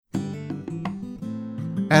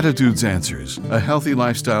Attitudes Answers, a healthy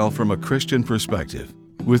lifestyle from a Christian perspective,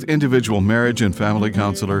 with individual marriage and family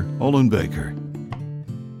counselor Olin Baker.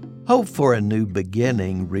 Hope for a new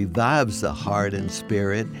beginning revives the heart and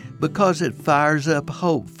spirit because it fires up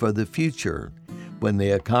hope for the future. When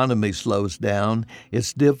the economy slows down,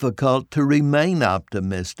 it's difficult to remain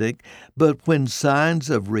optimistic, but when signs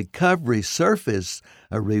of recovery surface,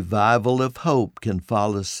 a revival of hope can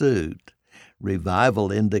follow suit.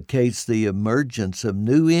 Revival indicates the emergence of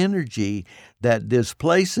new energy that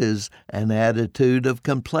displaces an attitude of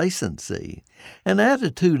complacency. An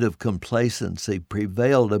attitude of complacency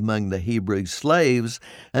prevailed among the Hebrew slaves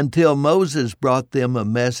until Moses brought them a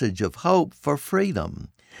message of hope for freedom.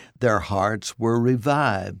 Their hearts were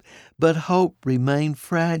revived, but hope remained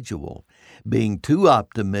fragile. Being too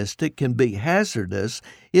optimistic can be hazardous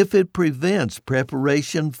if it prevents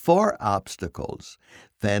preparation for obstacles.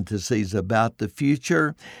 Fantasies about the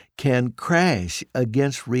future can crash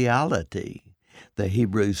against reality. The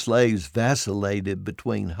Hebrew slaves vacillated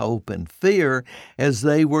between hope and fear as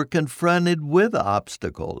they were confronted with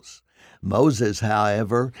obstacles. Moses,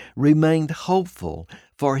 however, remained hopeful,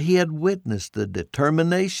 for he had witnessed the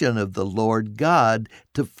determination of the Lord God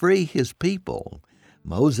to free his people.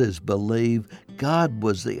 Moses believed God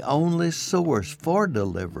was the only source for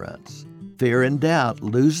deliverance. Fear and doubt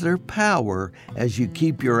lose their power as you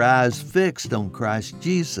keep your eyes fixed on Christ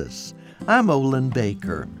Jesus. I'm Olin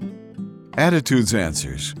Baker. Attitudes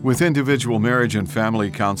Answers, with individual marriage and family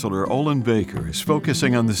counselor Olin Baker, is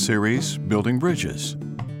focusing on the series Building Bridges.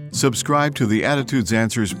 Subscribe to the Attitudes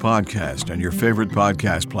Answers podcast on your favorite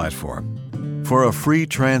podcast platform. For a free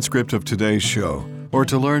transcript of today's show or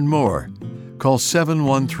to learn more, call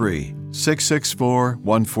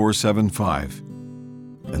 713-664-1475.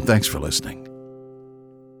 And thanks for listening.